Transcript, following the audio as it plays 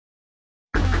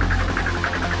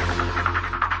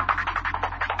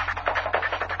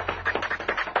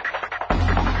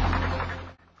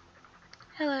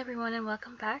everyone and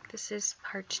welcome back. This is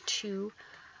part 2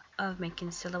 of making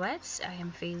silhouettes. I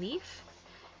am FayLeif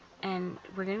and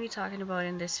we're going to be talking about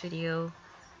in this video,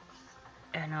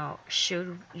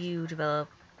 should you develop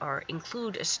or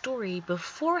include a story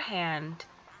beforehand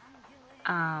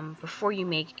before you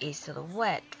make a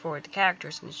silhouette for the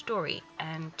characters in the story.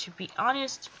 And to be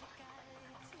honest,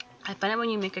 I find that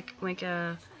when you make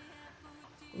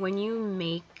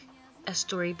a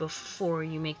story before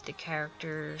you make the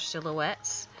character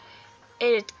silhouettes,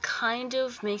 it kind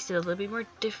of makes it a little bit more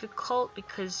difficult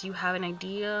because you have an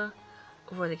idea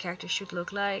of what the character should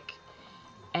look like,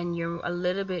 and you're a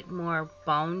little bit more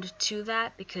bound to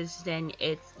that because then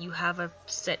you have a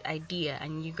set idea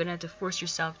and you're gonna have to force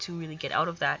yourself to really get out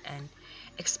of that and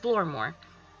explore more,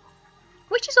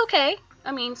 which is okay.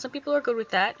 I mean, some people are good with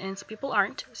that and some people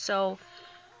aren't, so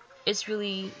it's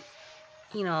really,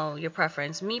 your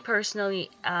preference. Me personally,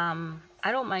 I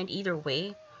don't mind either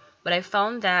way, but I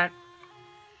found that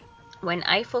when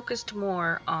I focused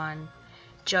more on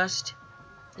just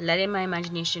letting my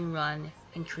imagination run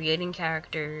and creating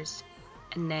characters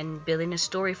and then building a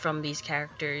story from these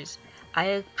characters,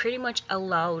 I pretty much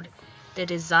allowed the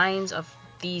designs of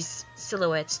these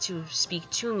silhouettes to speak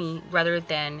to me rather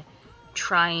than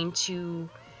trying to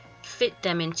fit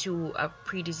them into a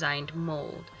pre-designed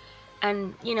mold.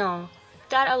 And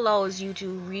that allows you to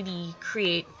really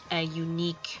create a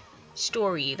unique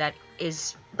story that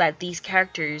these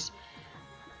characters,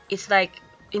 it's like,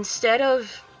 instead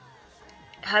of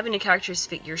having the characters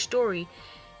fit your story,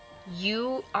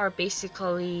 you are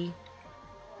basically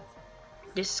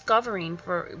discovering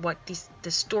for what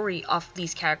the story of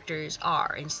these characters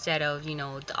are, instead of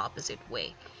the opposite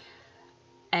way.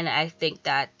 And I think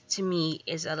that, to me,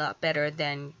 is a lot better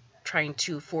than trying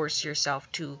to force yourself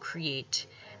to create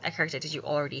a character that you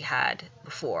already had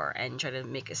before and try to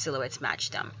make a silhouettes match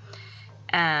them.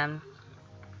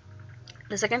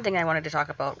 The second thing I wanted to talk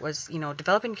about was,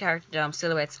 developing character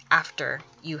silhouettes after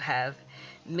you have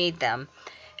made them.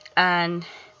 And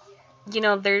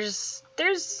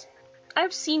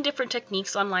I've seen different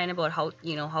techniques online about how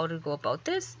to go about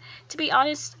this. To be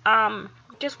honest,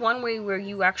 there's one way where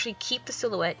you actually keep the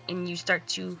silhouette and you start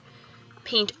to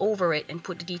paint over it and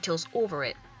put the details over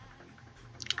it.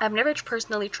 I've never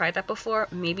personally tried that before.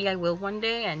 Maybe I will one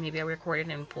day, and maybe I'll record it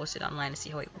and post it online to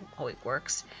see how it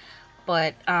works.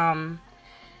 But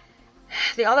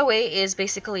the other way is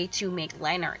basically to make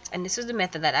line art, and this is the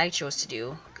method that I chose to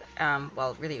do.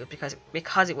 Well, really, it was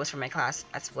because it was for my class.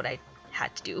 That's what I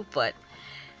had to do. But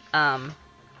I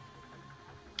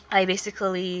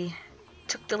basically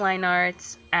took the line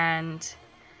arts and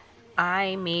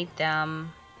I made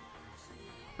them.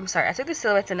 I took the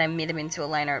silhouettes and I made them into a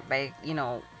line art by,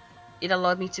 it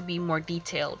allowed me to be more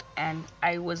detailed, and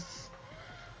I was,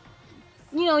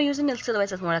 using the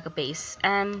silhouettes as more like a base.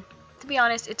 And to be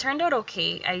honest, it turned out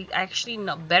okay. I actually,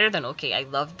 not better than okay. I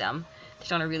loved them. They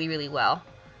turned out really, really well.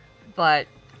 But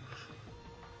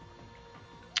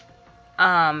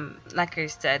like I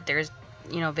said, there's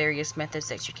various methods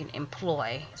that you can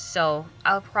employ. So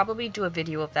I'll probably do a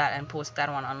video of that and post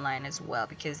that one online as well,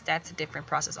 because that's a different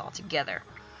process altogether.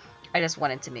 I just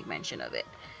wanted to make mention of it.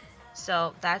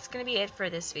 So that's going to be it for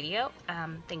this video.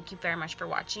 Thank you very much for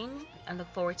watching. I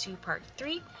look forward to part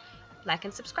 3. Like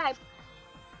and subscribe.